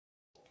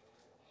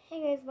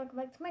Hey guys, welcome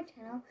back to my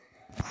channel.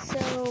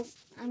 So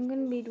I'm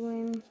gonna be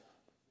doing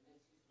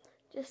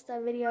just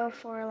a video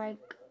for like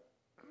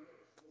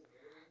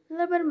a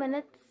little bit of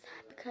minutes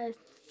because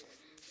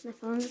my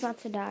phone's about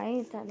to die.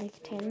 It's at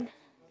like 10.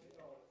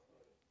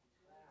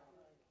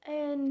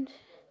 And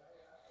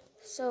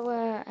so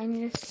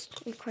I'm just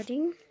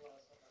recording.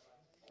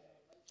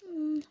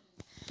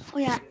 Oh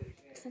yeah,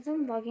 since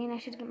I'm vlogging, I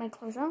should get my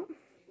clothes out.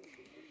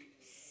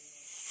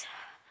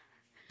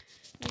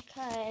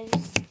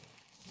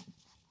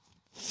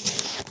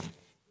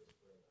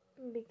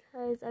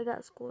 Because I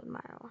got school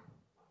tomorrow.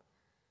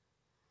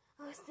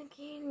 I was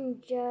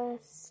thinking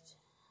just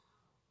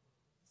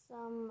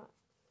some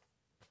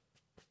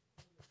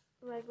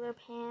regular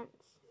pants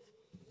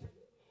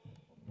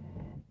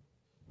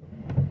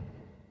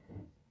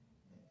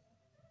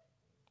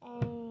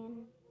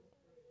and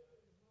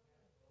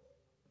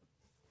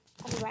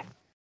I'll be right.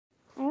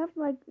 I have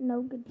like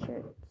no good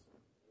shirts.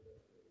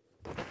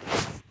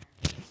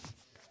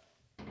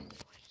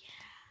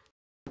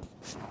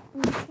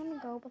 I'm just gonna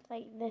go with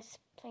like this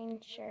plain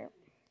shirt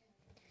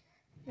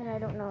that I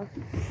don't know.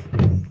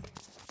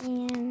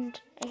 And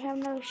I have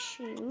no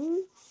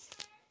shoes.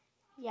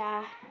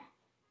 Yeah.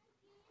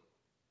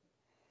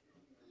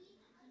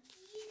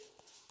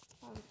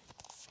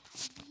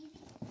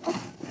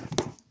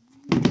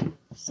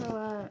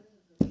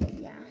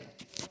 Yeah.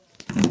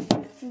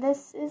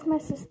 This is my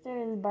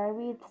sister's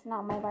Barbie. It's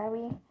not my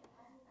Barbie.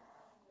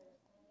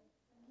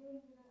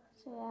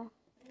 So yeah.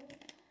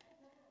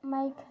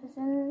 My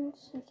cousin,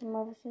 she came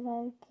over. She's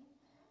like,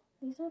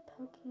 these are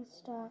pokey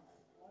stuff.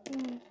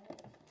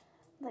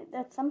 Like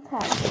that's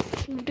sometimes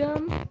too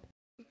dumb.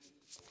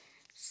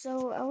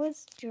 So I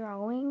was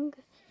drawing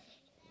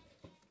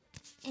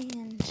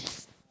and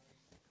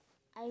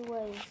I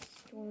was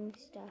doing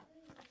stuff.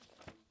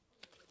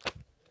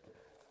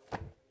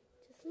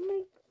 Just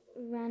like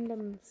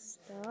random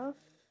stuff.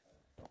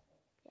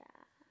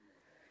 Yeah.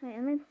 Wait,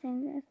 I'm gonna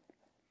sing this.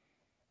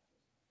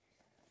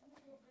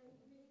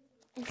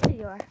 I said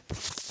you are.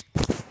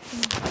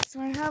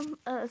 So I have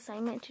an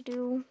assignment to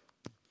do.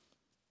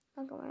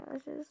 Look at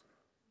what this is.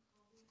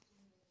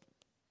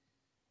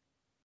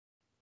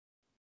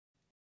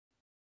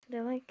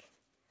 They're like,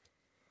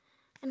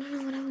 I don't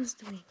know what I was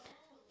doing.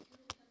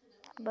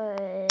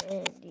 But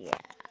yeah.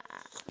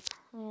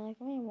 I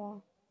like my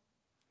wall.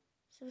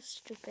 So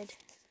stupid.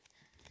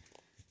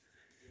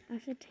 I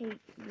should take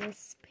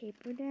this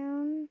paper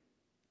down.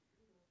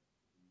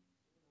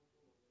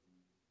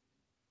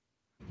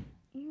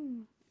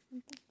 Ew,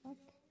 what the fuck?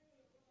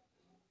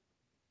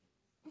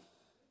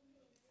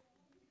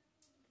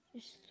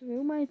 Just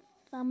threw my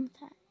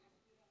thumbtack.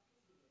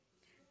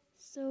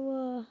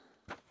 So,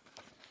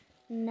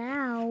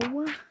 now,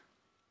 I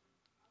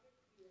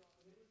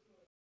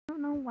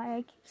don't know why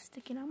I keep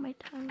sticking out my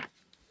tongue.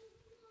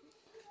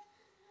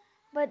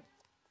 But,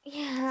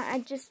 yeah, I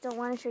just don't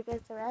want to show you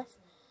guys the rest.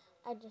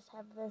 I just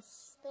have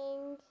this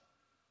thing.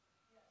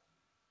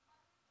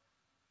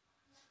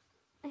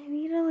 I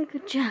need like a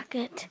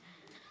jacket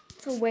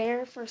to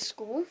wear for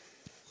school.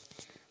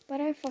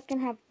 But I fucking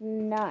have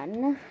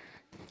none.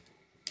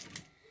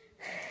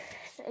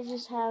 So I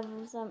just have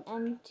some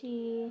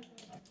empty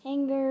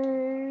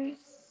hangers.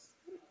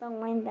 Don't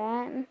mind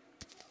that.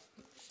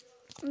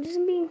 I'm just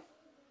gonna be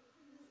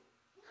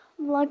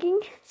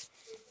vlogging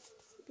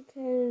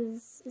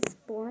because it's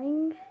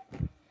boring.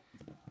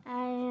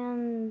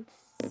 And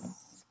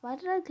why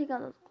did I take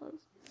out those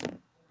clothes?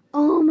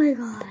 Oh my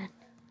god.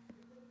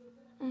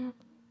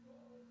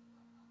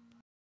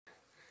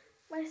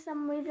 For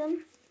some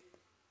reason,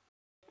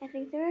 I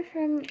think they were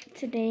from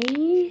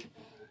today.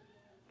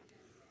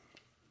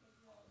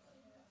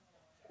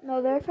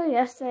 No, they were from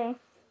yesterday.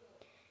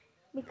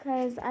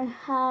 Because I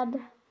had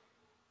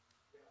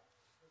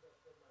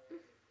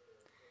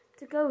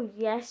to go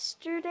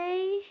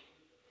yesterday.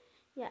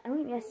 Yeah, I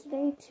went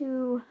yesterday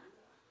to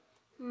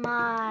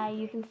my,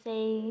 you can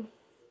say,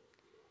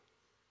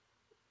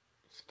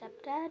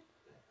 stepdad.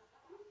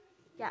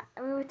 Yeah,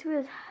 and we went to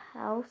his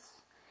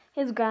house,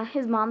 his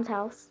mom's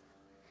house.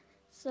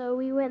 So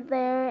we went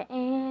there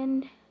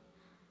and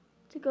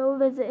to go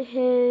visit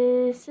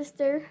his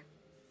sister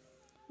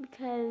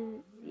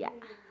because yeah,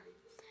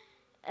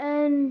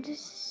 and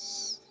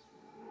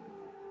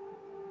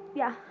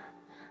yeah,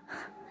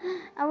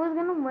 I was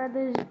gonna wear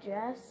this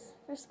dress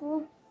for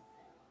school,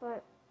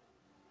 but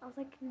I was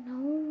like,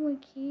 no, I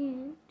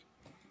can't,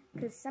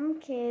 because some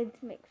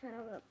kids make fun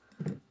of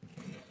it,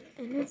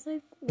 and it's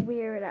like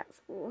weird at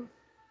school,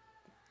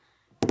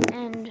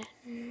 and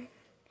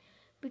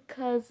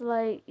because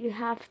like you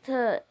have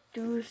to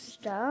do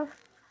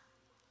stuff,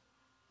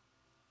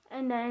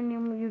 and then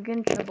you get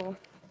in trouble.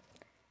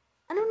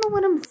 I don't know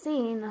what I'm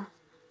saying.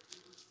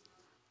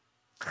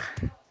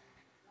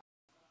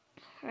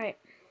 Right.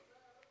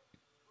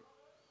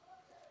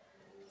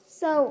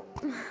 So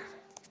I'm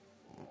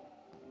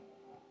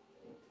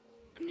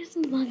just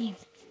vlogging.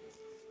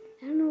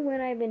 I don't know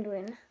what I've been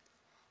doing.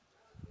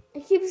 I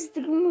keep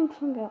sticking my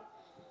tongue out.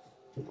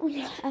 Oh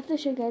yeah, I have to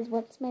show you guys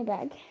what's my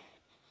bag.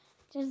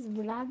 Just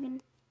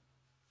vlogging.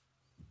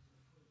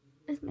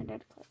 is my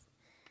dirty clothes.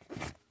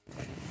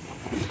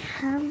 I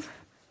have,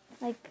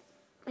 like,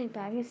 my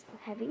bag is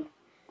heavy.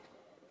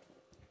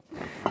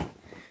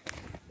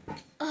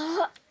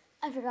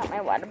 I forgot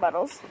my water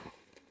bottles.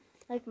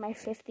 Like, my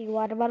 50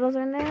 water bottles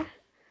are in there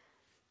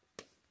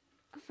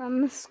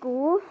from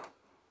school.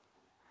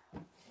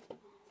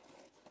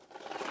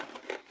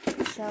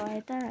 So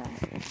I thought,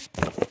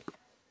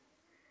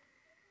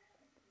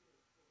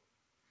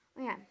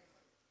 oh yeah,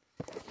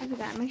 I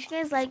forgot. Make sure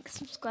you guys like,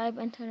 subscribe,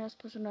 and turn those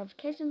post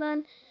notifications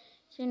on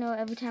so you know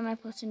every time I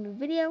post a new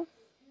video.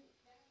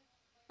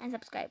 And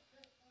subscribe.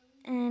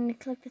 And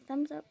click the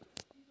thumbs up.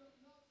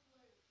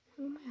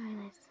 Oh my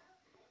goodness.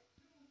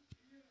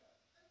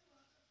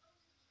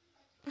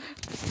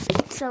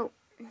 So,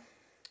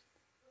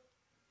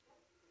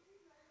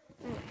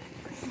 I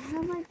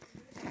have like,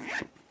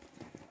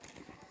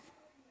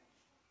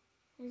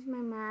 here's my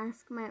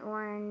mask, my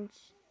orange.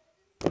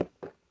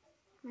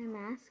 My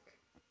mask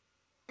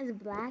is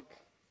black.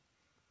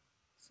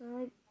 So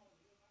like,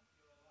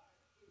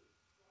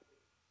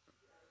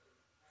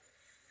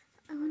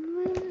 I wonder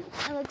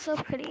why I look so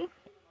pretty.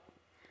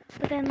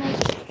 But then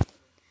like,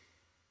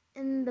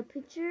 in the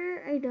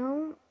picture, I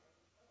don't.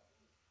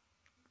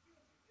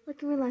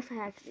 Like in real life, I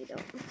actually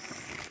don't.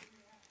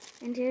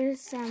 And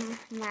here's some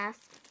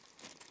masks.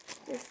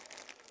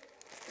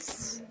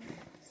 Just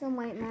some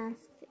white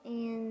masks.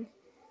 And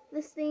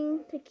this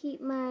thing to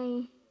keep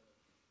my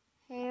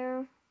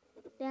hair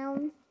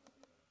down.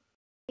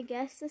 I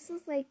guess this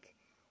is like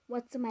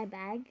what's in my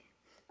bag.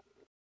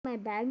 My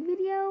bag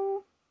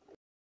video.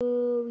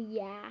 Oh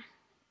yeah.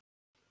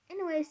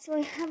 Anyway, so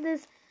I have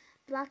this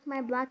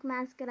my black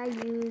mask that I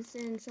use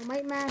and some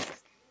white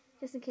masks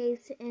just in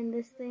case, and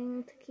this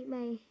thing to keep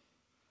my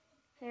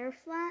hair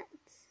flat,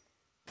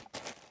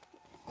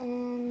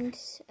 and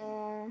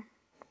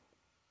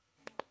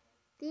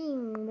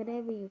thing,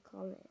 whatever you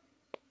call it,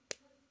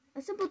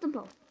 a simple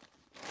dimple.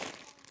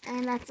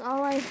 And that's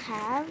all I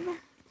have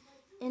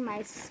in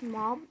my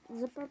small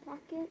zipper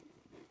pocket.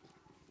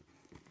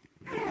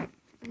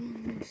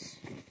 And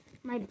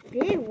my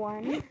big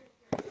one,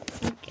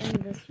 like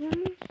in this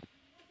one,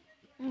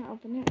 I'll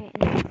open it right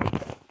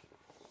now.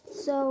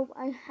 So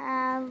I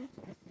have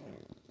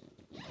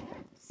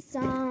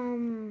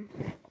some,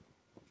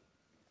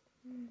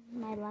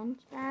 my lunch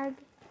bag.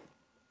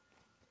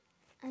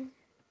 I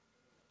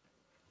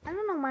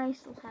don't know why I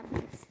still have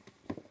this.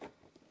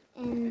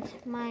 And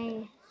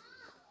my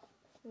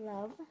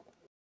love.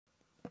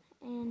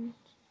 And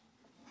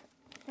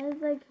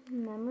there's like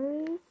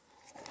memories.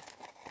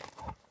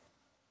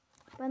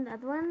 But the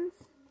other ones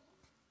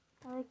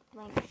are like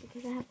blank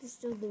because I have to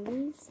still do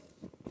these.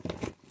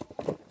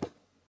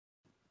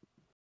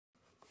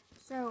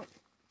 So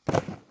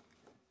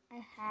I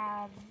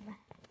have,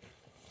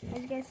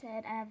 as you guys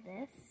said, I have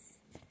this.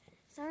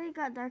 Sorry it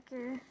got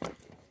darker.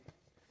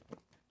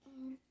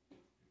 And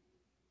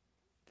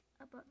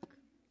a book.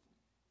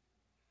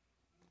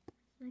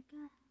 Like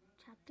a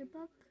chapter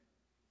book.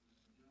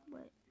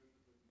 What?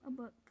 A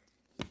book.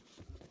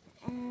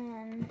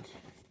 And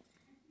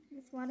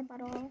this water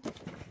bottle.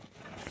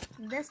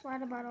 This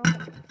water bottle.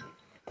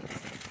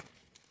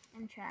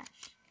 And trash.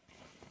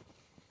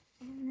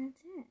 And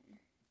that's it.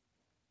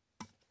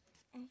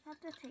 I have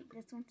to take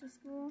this one to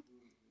school.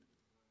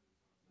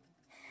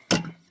 So I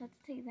have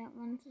to take that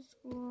one to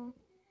school.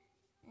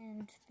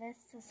 And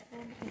this to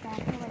school because I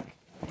have to like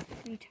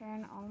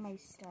return all my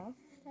stuff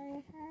that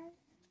I have.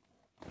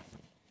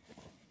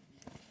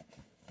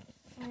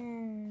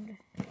 And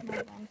my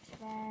lunch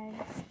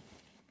bags.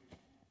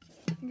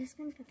 I'm just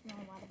gonna put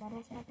my water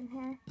bottles back in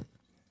here.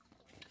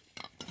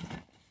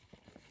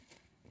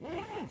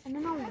 I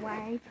don't know why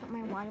I put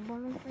my water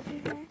bottles back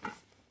in here.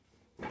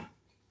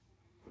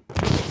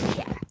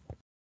 Yeah.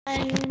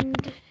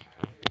 And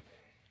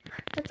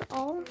that's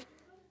all.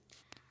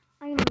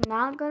 I'm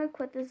not gonna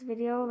quit this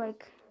video,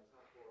 like,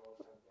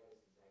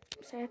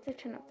 so I have to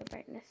turn up the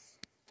brightness.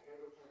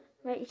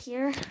 Right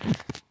here.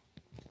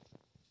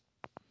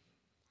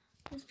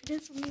 This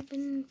video's only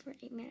been for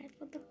 8 minutes.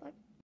 What the fuck?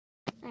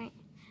 Alright.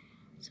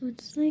 So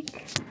it's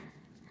like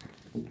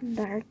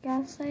dark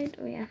outside.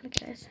 Oh yeah, look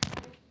at this.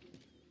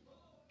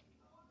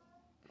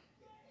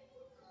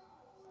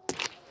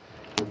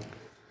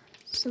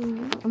 So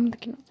I'm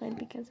looking outside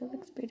because it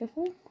looks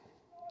beautiful.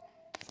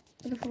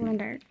 Beautiful and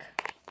dark.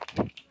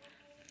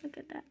 Look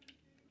at that.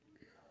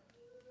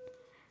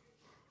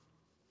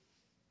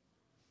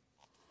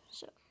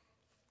 So,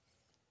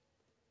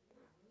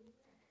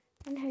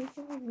 and how you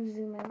can like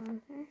zoom in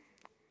on her.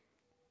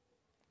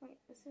 Wait,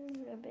 this is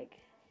real big.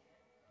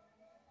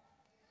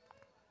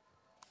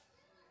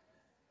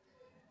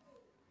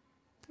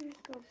 Let's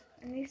go.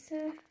 It needs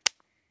to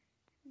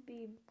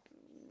be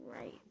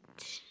bright.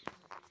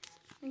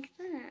 Like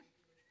that.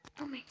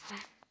 Oh my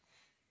god.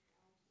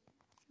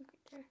 Look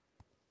at there.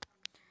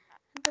 I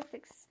have to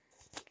fix.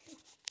 Okay.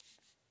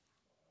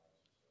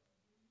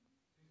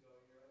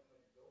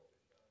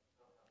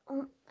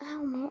 Oh,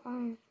 ow, my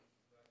arm.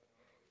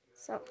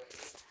 So,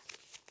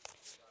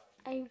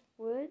 I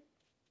would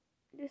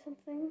do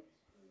something,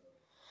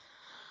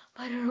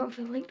 but don't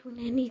feel like doing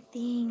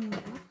anything.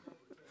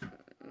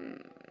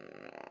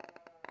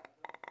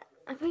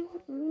 I'm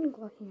gonna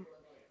go here.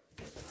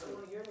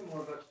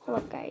 Hold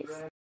up,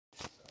 guys.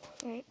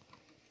 Right.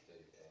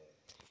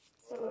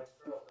 So,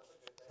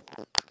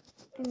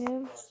 I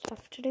have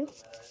stuff to do.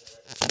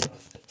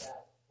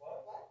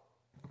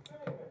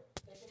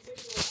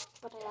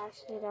 But I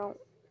actually don't.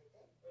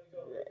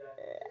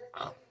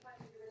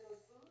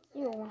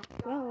 Ew,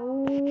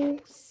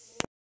 gross.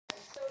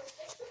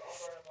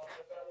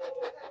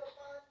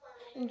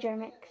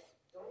 Germix.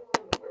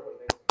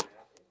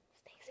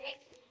 Stay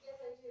safe.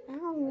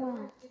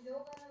 Ow.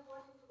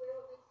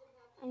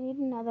 I need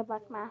another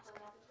black mask.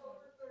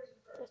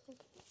 Just in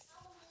case.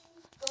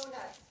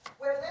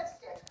 Wear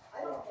lipstick.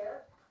 I don't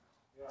care.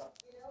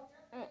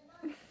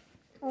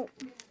 Oh.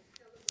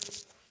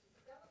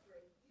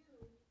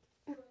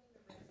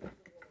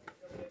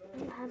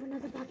 I have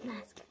another black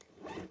mask.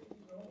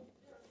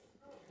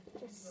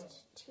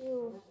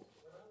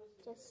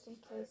 Just in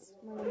case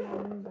one of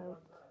mine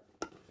broke.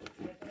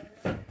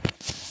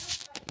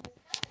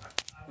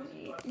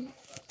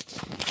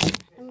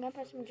 I'm gonna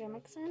put some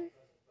Germix in.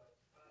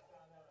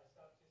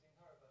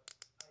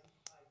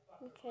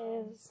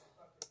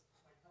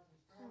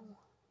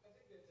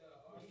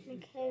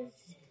 Because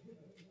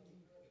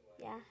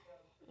yeah,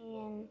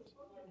 and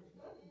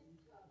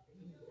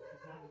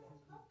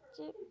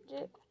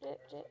dip.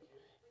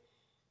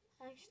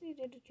 I actually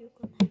did a juke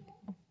on that.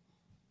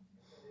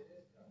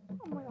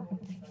 Oh my god.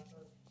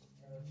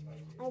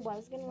 I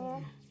was gonna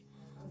wear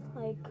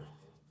like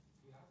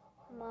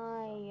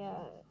my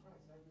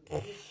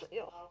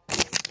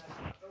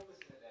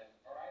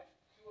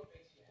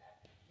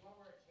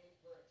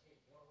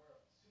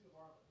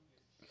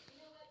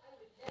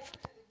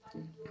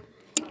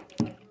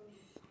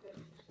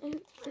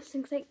this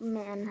thing's like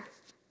man.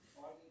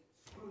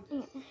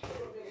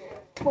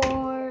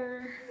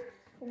 For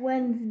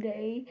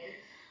Wednesday.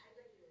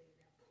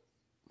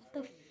 What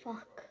the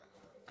fuck?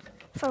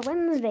 For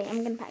Wednesday,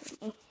 I'm gonna pack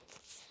me.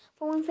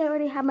 For Wednesday, I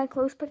already have my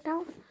clothes picked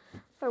out.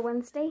 For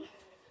Wednesday.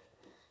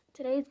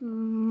 Today's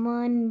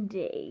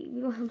Monday.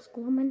 We don't have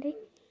school on Monday.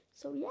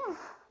 So yeah.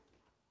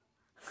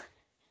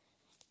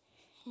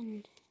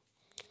 And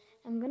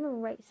I'm gonna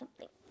write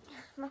something.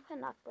 I'm not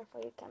gonna knock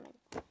before you come in.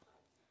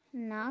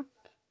 Knock.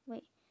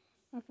 Wait.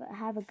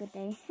 Have a good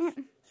day. Have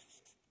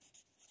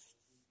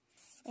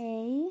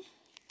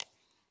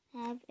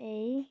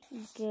a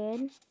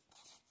good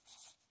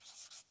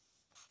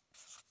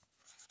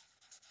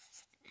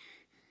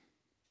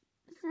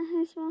Is that how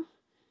you spell?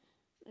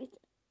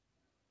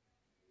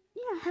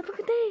 Yeah, have a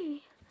good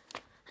day.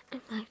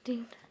 I'm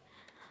acting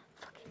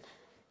fucking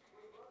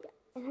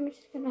and I'm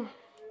just gonna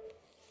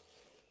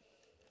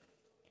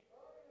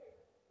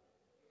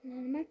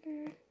another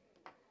marker.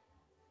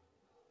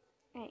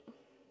 Alright.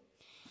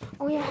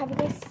 Oh yeah, have you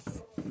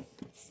guys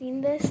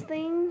seen this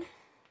thing?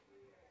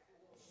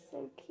 It's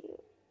so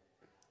cute.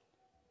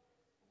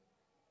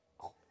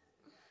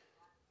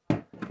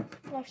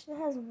 It actually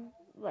has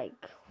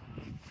like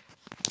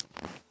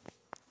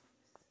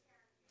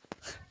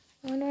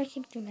I wonder why I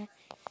keep doing that.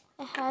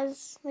 It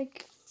has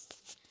like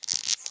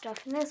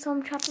stuff in it, so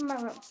I'm trapped in my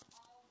room.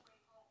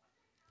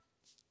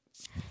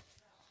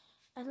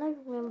 I like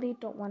really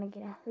don't want to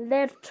get out.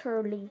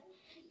 Literally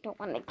don't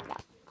want to get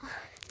out.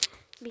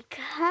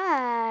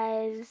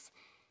 Because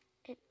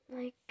it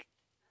like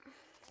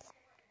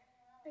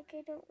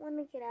I don't want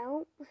to get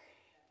out.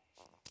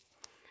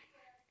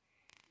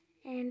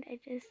 And I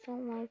just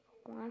don't want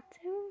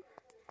to.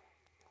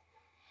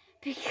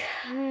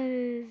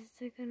 Because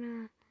they're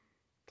gonna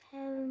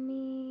tell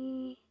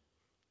me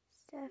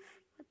stuff.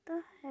 What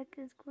the heck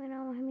is going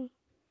on with me?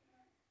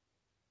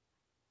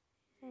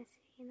 Is I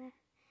see that?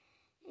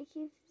 It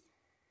keeps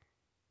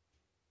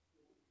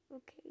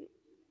okay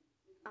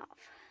off.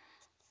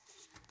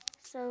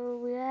 So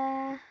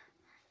yeah.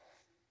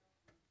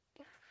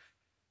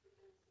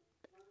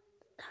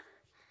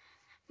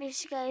 Make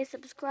sure you guys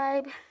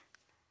subscribe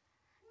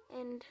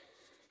and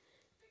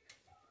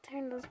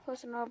turn those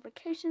post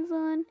notifications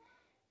on.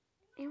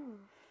 Ew.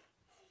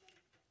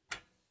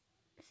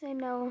 So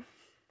know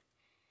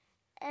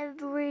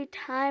every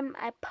time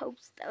I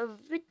post a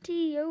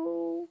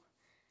video.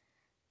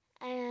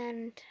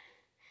 And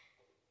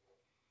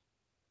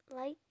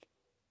like,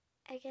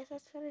 I guess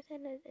that's what I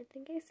said. I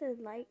think I said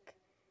like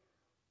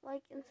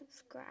and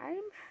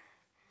subscribe.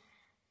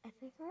 I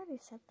think I already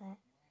said that.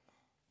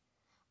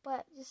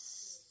 But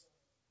just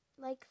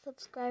like,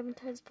 subscribe, and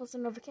turn post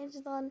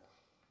notifications on.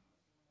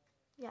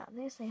 Yeah,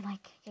 they say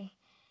like, okay.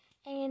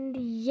 And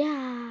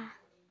yeah.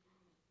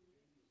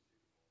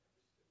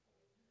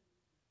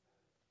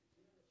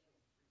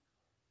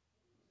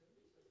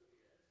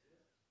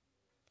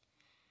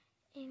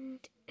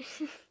 And